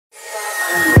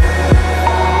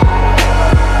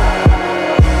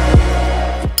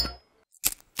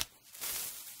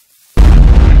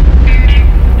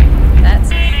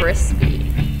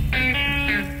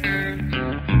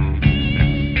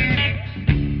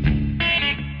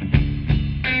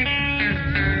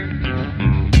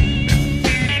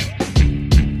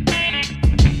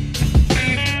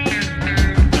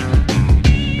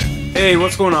Hey,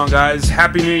 what's going on, guys?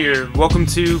 Happy New Year. Welcome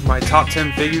to my top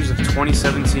 10 figures of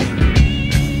 2017.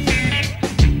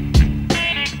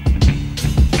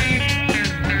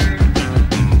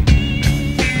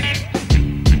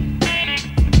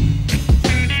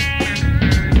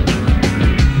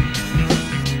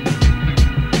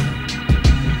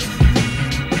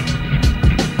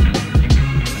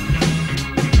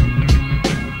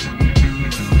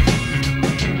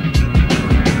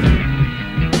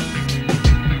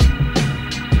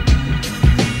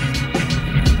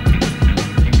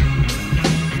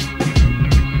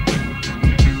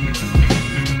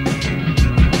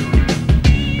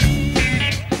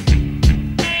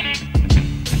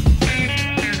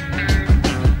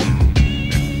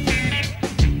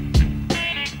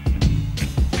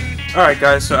 Alright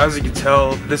guys, so as you can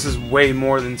tell, this is way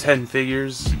more than 10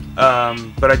 figures,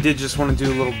 but I did just want to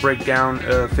do a little breakdown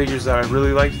of figures that I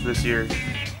really liked this year,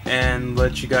 and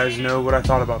let you guys know what I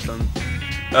thought about them.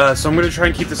 So I'm going to try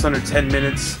and keep this under 10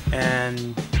 minutes,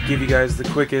 and give you guys the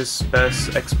quickest,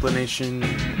 best explanation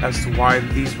as to why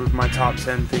these were my top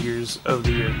 10 figures of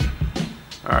the year.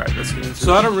 Alright, let's get into it.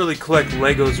 So I don't really collect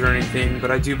Legos or anything,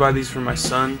 but I do buy these for my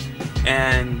son.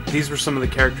 And these were some of the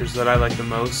characters that I like the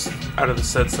most out of the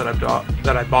sets that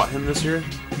I bought him this year.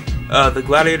 The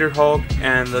Gladiator Hulk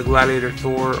and the Gladiator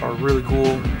Thor are really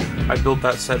cool. I built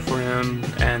that set for him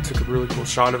and took a really cool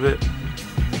shot of it.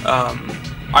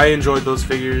 I enjoyed those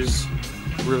figures,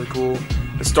 really cool.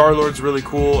 The Star-Lord's really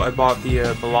cool. I bought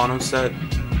the Milano set,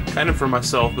 kind of for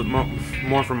myself, but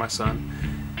more for my son.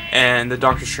 And the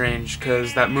Doctor Strange,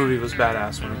 because that movie was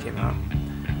badass when it came out.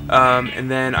 And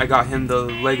then I got him the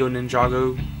Lego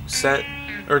Ninjago set,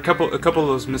 or a couple of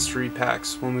those mystery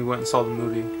packs when we went and saw the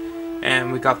movie,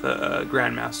 and we got the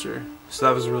Grandmaster, so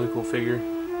that was a really cool figure.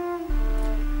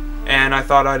 And I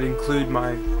thought I'd include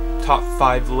my top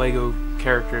 5 Lego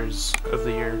characters of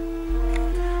the year.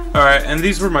 Alright, and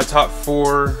these were my top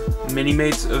 4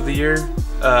 mini-mates of the year.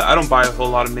 I don't buy a whole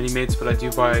lot of mini-mates, but I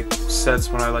do buy sets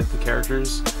when I like the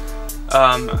characters.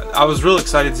 I was real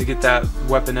excited to get that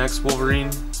Weapon X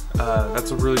Wolverine. That's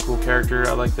a really cool character.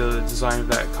 I like the design of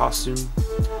that costume.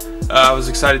 I was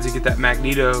excited to get that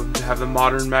Magneto, to have the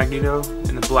modern Magneto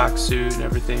in the black suit and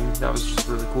everything. That was just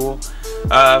really cool.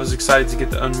 I was excited to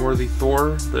get the Unworthy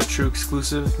Thor, the true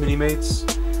exclusive mini-mates.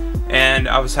 And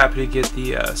I was happy to get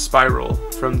the Spiral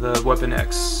from the Weapon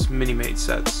X mini-mate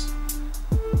sets.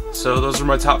 So those are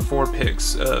my top 4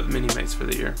 picks of mini-mates for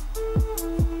the year.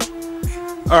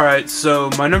 Alright, so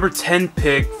my number 10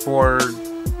 pick for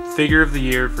figure of the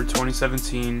year for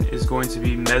 2017 is going to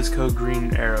be Mezco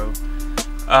Green Arrow.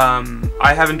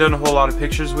 I haven't done a whole lot of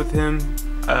pictures with him.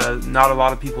 Not a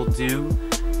lot of people do,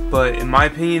 but in my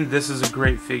opinion, this is a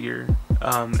great figure.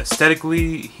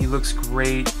 Aesthetically, he looks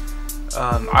great.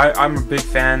 I'm a big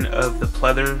fan of the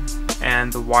pleather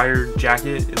and the wired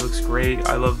jacket. It looks great.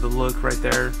 I love the look right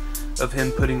there of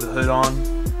him putting the hood on.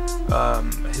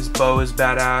 His bow is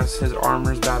badass. His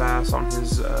armor is badass on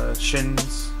his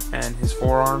shins and his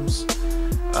forearms.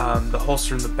 The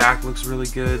holster in the back looks really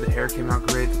good. The hair came out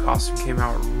great. The costume came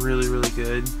out really, really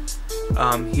good.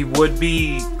 He would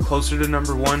be closer to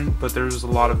number 1, but there's a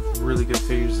lot of really good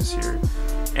figures this year.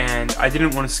 And I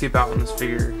didn't want to skip out on this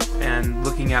figure. And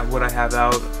looking at what I have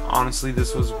out, honestly,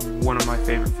 this was one of my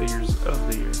favorite figures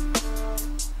of the year.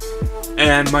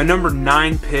 And my number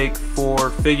 9 pick for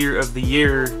figure of the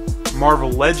year, Marvel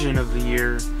Legend of the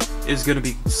year, is going to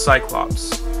be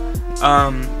Cyclops.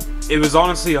 It was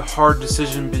honestly a hard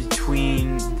decision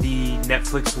between the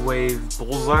Netflix Wave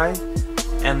Bullseye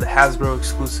and the Hasbro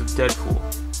exclusive Deadpool.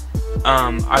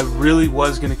 I really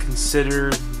was going to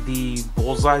consider the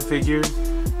Bullseye figure,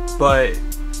 but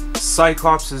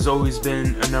Cyclops has always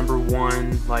been a number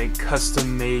 1, like,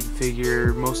 custom made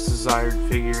figure, most desired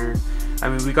figure. I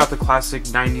mean, we got the classic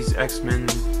 90s X-Men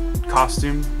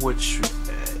costume, which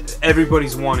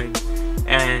everybody's wanted,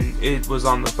 and it was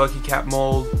on the Bucky Cap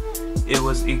mold. It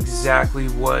was exactly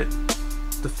what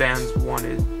the fans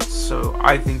wanted, so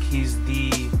I think he's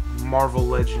the Marvel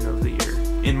Legend of the year,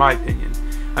 in my opinion.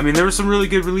 I mean, there were some really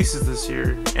good releases this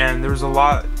year, and there was a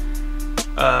lot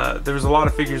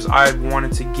of figures I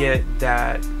wanted to get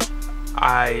that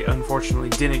I unfortunately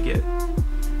didn't get.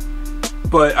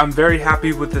 But I'm very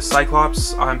happy with the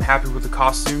Cyclops. I'm happy with the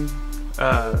costume.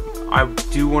 I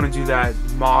do want to do that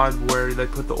mod where they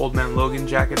put the Old Man Logan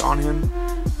jacket on him,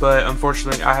 but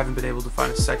unfortunately I haven't been able to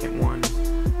find a second one,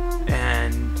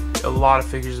 and a lot of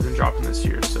figures have been dropping this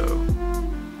year. So,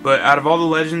 but out of all the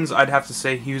Legends, I'd have to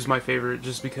say he was my favorite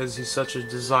just because he's such a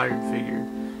desired figure,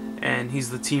 and he's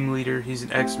the team leader, he's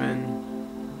an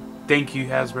X-Men. Thank you,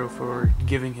 Hasbro, for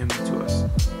giving him to us.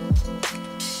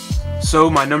 So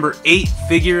my number 8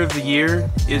 figure of the year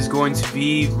is going to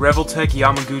be Revoltech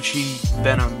Yamaguchi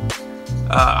Venom.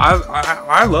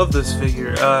 I love this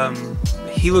figure.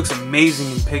 He looks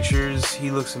amazing in pictures.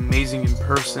 He looks amazing in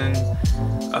person.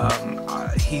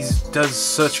 He does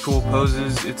such cool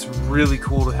poses. It's really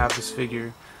cool to have this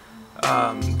figure.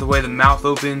 The way the mouth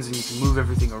opens and you can move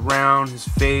everything around, his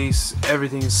face,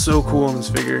 everything is so cool in this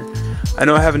figure. I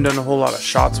know I haven't done a whole lot of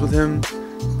shots with him,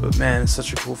 but man, it's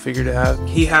such a cool figure to have.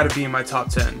 He had to be in my top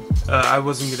 10. I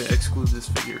wasn't going to exclude this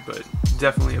figure, but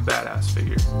definitely a badass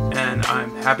figure. And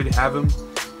I'm happy to have him,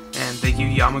 and thank you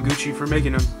Yamaguchi for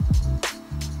making him.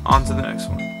 On to the next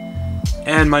one.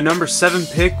 And my number 7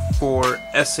 pick for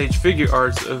SH Figure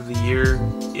Arts of the year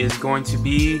is going to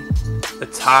be a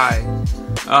tie.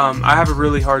 I have a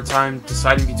really hard time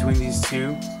deciding between these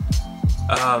two.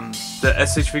 The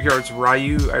SH Figure Arts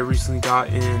Ryu I recently got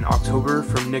in October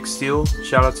from Nick Steele.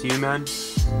 Shout out to you, man.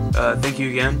 Thank you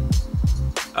again.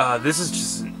 This is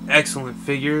just an excellent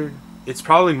figure. It's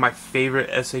probably my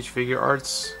favorite SH Figure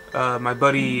Arts. My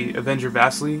buddy Avenger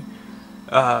Vastlys,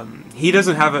 he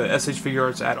doesn't have a SH Figure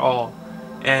Arts at all.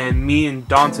 And me and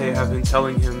Dante have been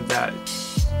telling him that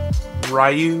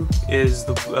Ryu is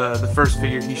the first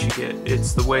figure he should get.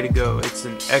 It's the way to go. It's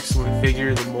an excellent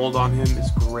figure. The mold on him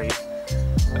is great.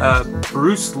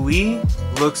 Bruce Lee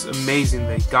looks amazing.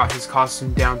 They got his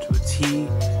costume down to a T.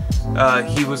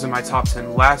 He was in my top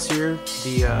 10 last year.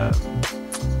 The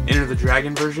Enter the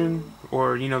Dragon version,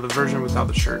 or you know, the version without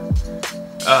the shirt.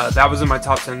 That was in my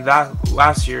top 10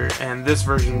 last year, and this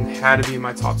version had to be in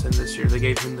my top 10 this year. They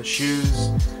gave him the shoes,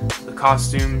 the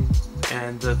costume,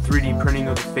 and the 3D printing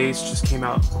of the face just came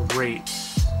out great.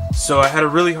 So I had a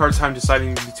really hard time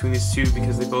deciding between these two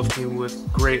because they both came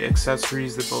with great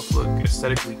accessories. They both look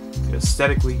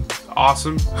aesthetically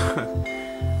awesome.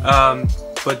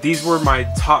 But these were my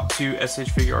top 2 SH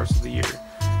Figure Arts of the year.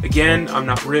 Again, I'm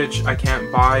not rich. I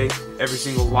can't buy every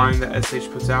single line that SH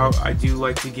puts out. I do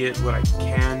like to get what I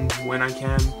can when I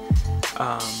can.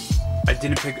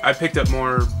 I picked up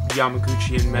more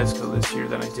Yamaguchi and Mezco this year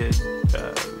than I did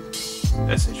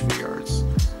SH Figure Arts.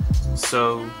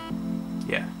 So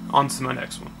yeah, on to my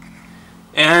next one.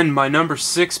 And my number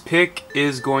 6 pick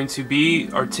is going to be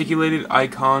Articulated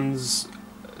Icons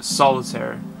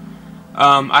Solitaire.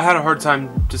 I had a hard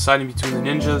time deciding between the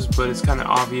ninjas, but it's kind of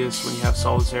obvious when you have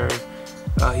Solitaire.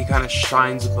 He kind of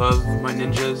shines above my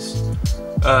ninjas.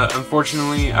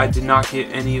 Unfortunately, I did not get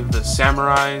any of the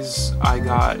samurais. I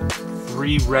got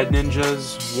 3 red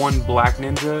ninjas, 1 black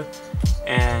ninja,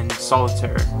 and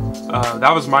Solitaire.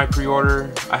 That was my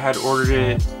pre-order. I had ordered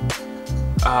it,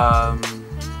 I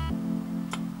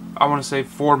want to say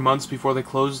 4 months before they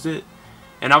closed it,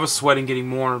 and I was sweating getting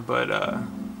more, but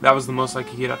that was the most I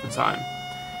could get at the time.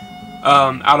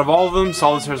 Out of all of them,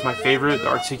 Solitaire is my favorite. The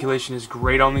articulation is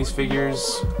great on these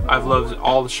figures. I've loved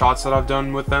all the shots that I've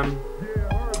done with them.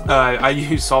 I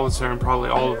use Solitaire in probably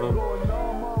all of them.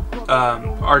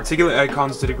 Articulate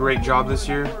Icons did a great job this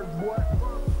year.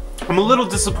 I'm a little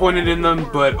disappointed in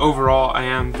them, but overall I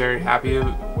am very happy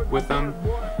with them.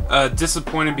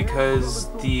 Disappointed because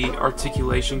the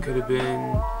articulation could have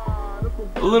been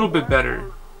a little bit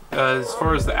better. As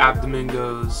far as the abdomen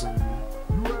goes, and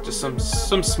just some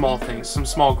small things, some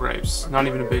small gripes, not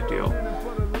even a big deal.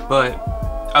 But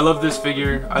I love this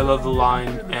figure, I love the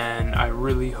line, and I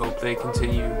really hope they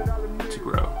continue to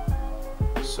grow.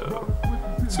 So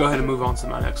let's go ahead and move on to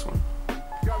my next one.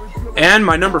 And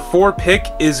my number 4 pick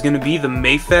is going to be the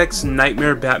Mafex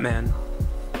Nightmare Batman.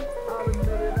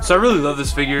 So I really love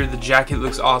this figure. The jacket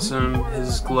looks awesome,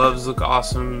 his gloves look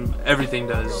awesome, everything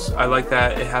does. I like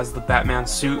that it has the Batman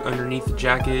suit underneath the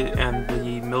jacket and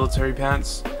the military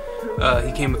pants.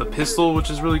 He came with a pistol, which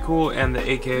is really cool, and the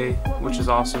AK, which is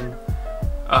awesome.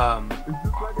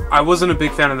 I wasn't a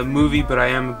big fan of the movie, but I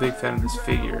am a big fan of this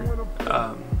figure.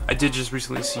 I did just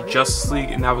recently see Justice League,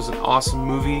 and that was an awesome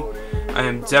movie. I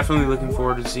am definitely looking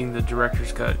forward to seeing the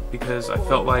director's cut, because I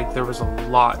felt like there was a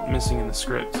lot missing in the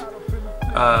script.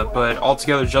 But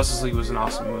altogether, Justice League was an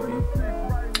awesome movie.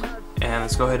 And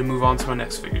let's go ahead and move on to my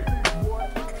next figure.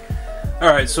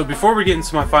 Alright, so before we get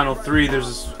into my final 3,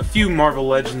 there's a few Marvel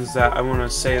Legends that I want to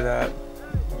say that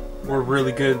were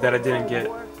really good that I didn't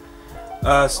get.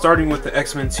 Starting with the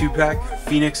X-Men 2-pack,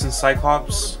 Phoenix and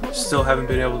Cyclops. Still haven't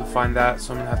been able to find that,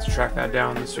 so I'm going to have to track that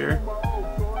down this year.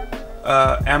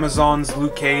 Amazon's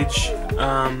Luke Cage.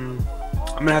 I'm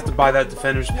going to have to buy that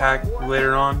Defenders pack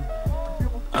later on.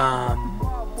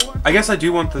 I guess I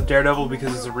do want the Daredevil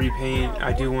because it's a repaint.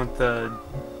 I do want the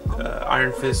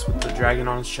Iron Fist with the dragon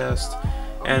on his chest.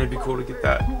 And it'd be cool to get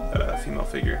that female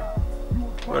figure.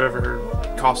 Whatever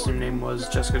her costume name was,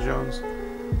 Jessica Jones.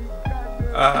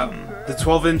 The The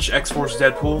 12-inch X-Force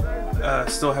Deadpool,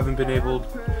 still haven't been able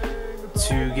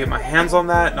to get my hands on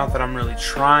that. Not that I'm really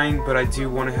trying, but I do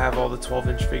want to have all the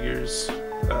 12-inch figures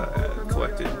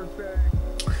collected.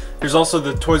 There's also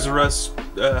the Toys R Us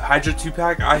Hydra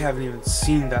 2-pack. I haven't even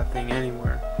seen that thing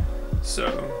anywhere,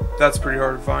 so that's pretty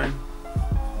hard to find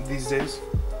these days.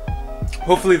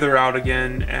 Hopefully they're out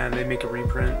again and they make a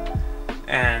reprint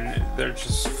and they're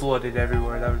just flooded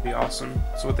everywhere. That would be awesome.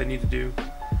 That's what they need to do.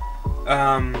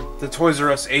 The Toys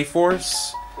R Us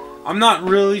A-Force, I'm not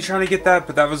really trying to get that,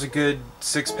 but that was a good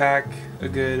 6-pack, a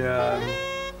good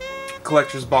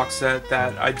collector's box set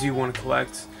that I do want to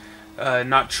collect.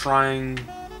 Not trying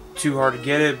too hard to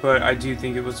get it, but I do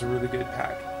think it was a really good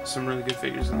pack. Some really good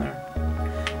figures in there.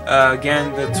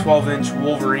 Again, the 12-inch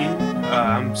Wolverine,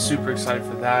 I'm super excited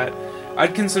for that.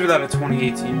 I'd consider that a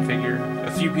 2018 figure.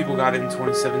 A few people got it in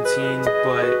 2017,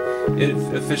 but it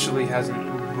officially hasn't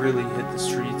really hit the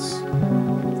streets.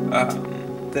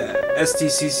 The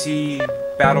STCC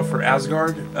Battle for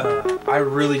Asgard, I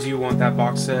really do want that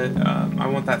box set. I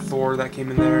want that Thor that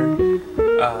came in there.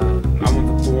 I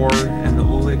want the Boar and the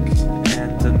Ulik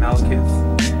and the Malekith.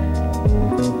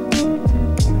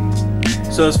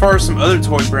 So as far as some other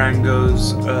toy brand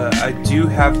goes, I do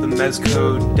have the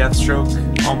Mezco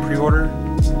Deathstroke on pre-order.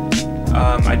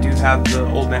 I do have the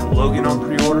Old Man Logan on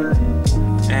pre-order,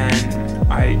 and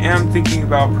I am thinking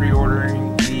about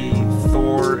pre-ordering the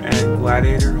Thor and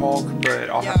Gladiator Hulk, but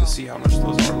I'll have to see how much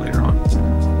those are later on.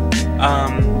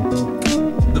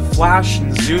 The Flash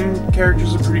and Zoom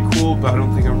characters are pretty cool, but I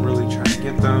don't think I'm really trying to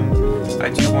get them. I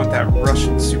do want that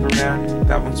Russian Superman.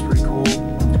 That one's pretty cool.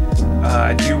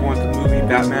 I do want the movie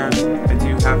Batman. I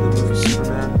do have the movie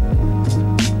Superman.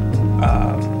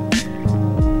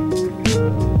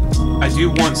 I do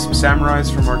want some samurais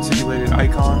from Articulated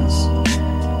Icons.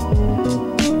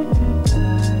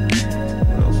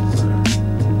 What else is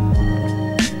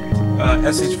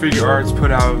there? SH Figure Arts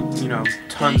put out, you know,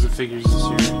 tons of figures this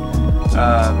year.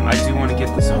 I do want to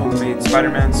get this homemade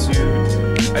Spider-Man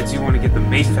suit. I do want to get the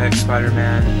Mayfek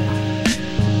Spider-Man.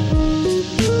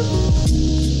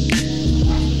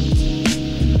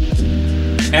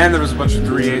 And there was a bunch of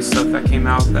 3A stuff that came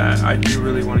out that I do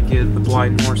really want to get. The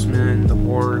Blind Horseman, the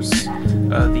Horse,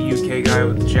 the UK guy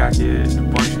with the jacket, a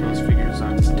bunch of those figures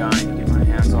I'm dying to get my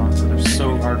hands on. But they're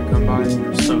so hard to come by and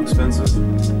they're so expensive.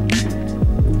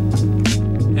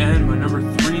 And my number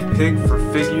 3 pick for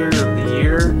figure of the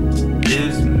year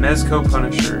is Mezco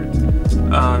Punisher.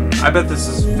 I bet this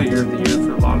is figure of the year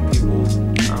for a lot of people.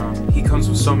 He comes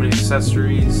with so many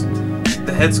accessories.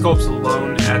 The head sculpts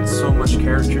alone add so much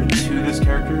character to this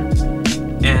character,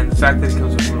 and the fact that he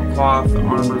comes with real cloth, the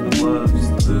armor, the gloves,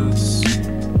 the boots,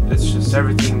 it's just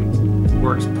everything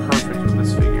works perfect with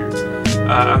this figure.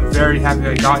 I'm very happy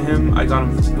I got him. I got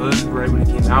him from Boogs right when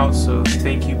he came out, so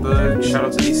thank you, Boogs. Shout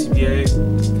out to ACBA.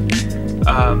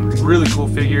 Really cool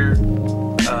figure.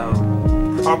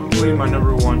 Probably my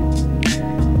number one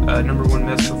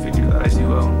Mezco figure that I do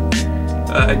own.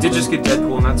 I did just get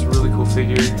Deadpool, and that's a really cool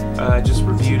figure. I just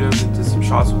reviewed him and did some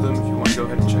shots with him. If you want to go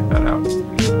ahead and check that out.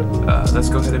 Let's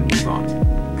go ahead and move on.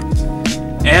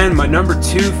 And my number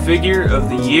 2 figure of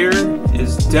the year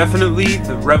is definitely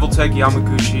the Revoltech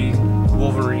Yamaguchi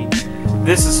Wolverine.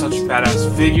 This is such a badass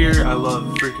figure. I love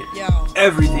freaking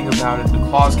everything about it. The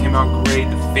claws came out great.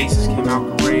 The faces came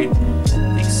out great.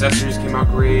 The accessories came out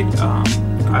great.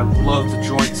 I love the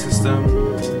joint system.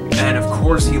 And of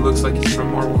course he looks like he's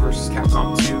from Marvel vs.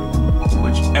 Capcom 2,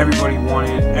 which everybody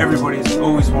wanted. Everybody has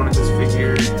always wanted this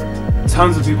figure.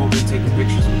 Tons of people have been taking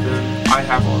pictures with him. I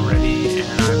have already, and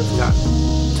I've got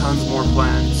tons more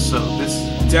planned. So this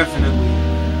is definitely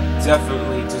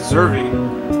deserving.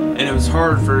 And it was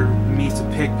hard for me to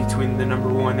pick between the number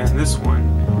 1 and this one.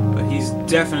 But he's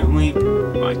definitely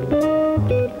my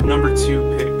number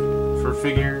 2 pick for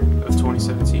figure of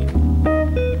 2017.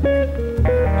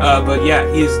 But yeah,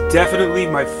 he is definitely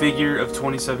my figure of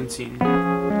 2017.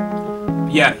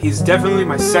 Yeah, he's definitely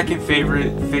my second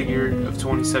favorite figure of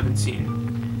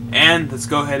 2017. And let's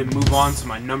go ahead and move on to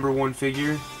my number 1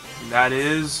 figure. And that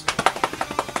is...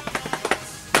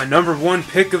 my number 1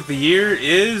 pick of the year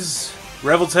is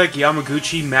Revoltech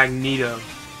Yamaguchi Magneto.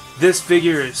 This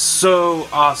figure is so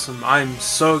awesome. I'm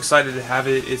so excited to have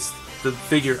it. It's the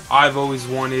figure I've always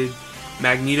wanted.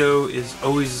 Magneto is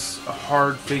always a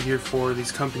hard figure for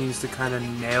these companies to kind of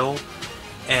nail,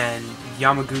 and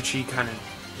Yamaguchi kind of,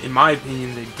 in my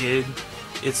opinion, they did.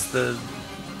 It's the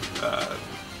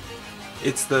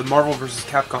Marvel vs.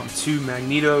 Capcom 2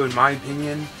 Magneto, in my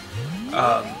opinion.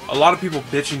 A lot of people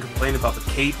bitch and complain about the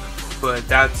cape, but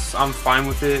I'm fine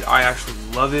with it. I actually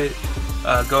love it.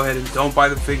 Go ahead and don't buy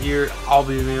the figure. I'll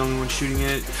be the only one shooting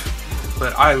it.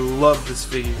 but I love this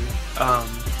figure.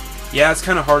 Yeah, it's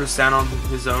kind of hard to stand on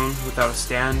his own without a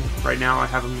stand. Right now I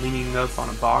have him leaning up on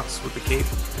a box with a cape,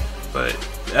 but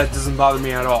that doesn't bother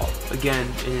me at all. Again,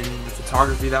 in the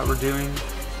photography that we're doing,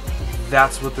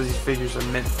 that's what these figures are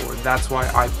meant for. That's why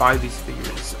I buy these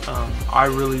figures. I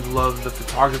really love the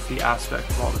photography aspect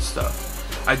of all this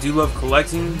stuff. I do love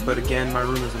collecting, but again, my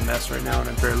room is a mess right now and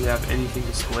I barely have anything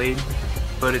displayed.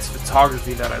 But it's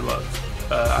photography that I love.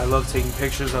 I love taking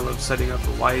pictures, I love setting up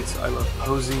the lights, I love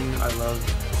posing, I love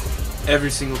every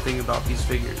single thing about these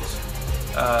figures.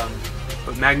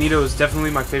 But Magneto is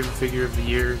definitely my favorite figure of the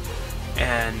year,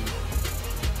 and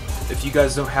if you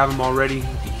guys don't have him already,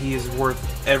 he is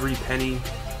worth every penny.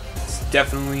 It's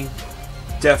definitely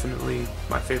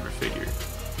my favorite figure.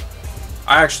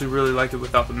 I actually really like it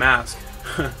without the mask.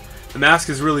 The mask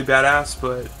is really badass,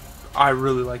 but I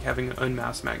really like having an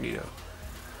unmasked Magneto.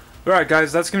 Alright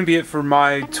guys, that's going to be it for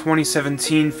my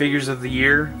 2017 figures of the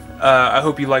year. I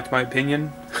hope you liked my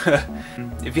opinion.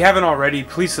 If you haven't already,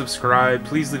 please subscribe,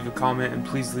 please leave a comment, and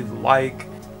please leave a like.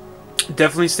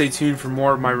 Definitely stay tuned for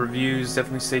more of my reviews,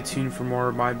 definitely stay tuned for more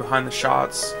of my behind the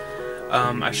shots.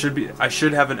 I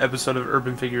should have an episode of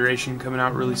Urban Figuration coming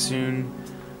out really soon.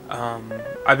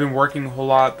 I've been working a whole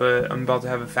lot, but I'm about to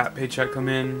have a fat paycheck come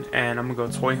in, and I'm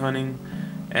going to go toy hunting.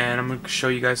 And I'm going to show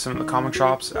you guys some of the comic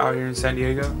shops out here in San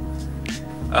Diego.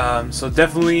 So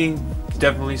definitely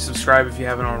subscribe if you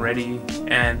haven't already.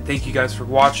 And thank you guys for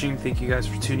watching. Thank you guys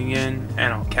for tuning in.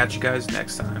 And I'll catch you guys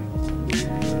next time.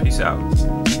 Peace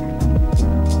out.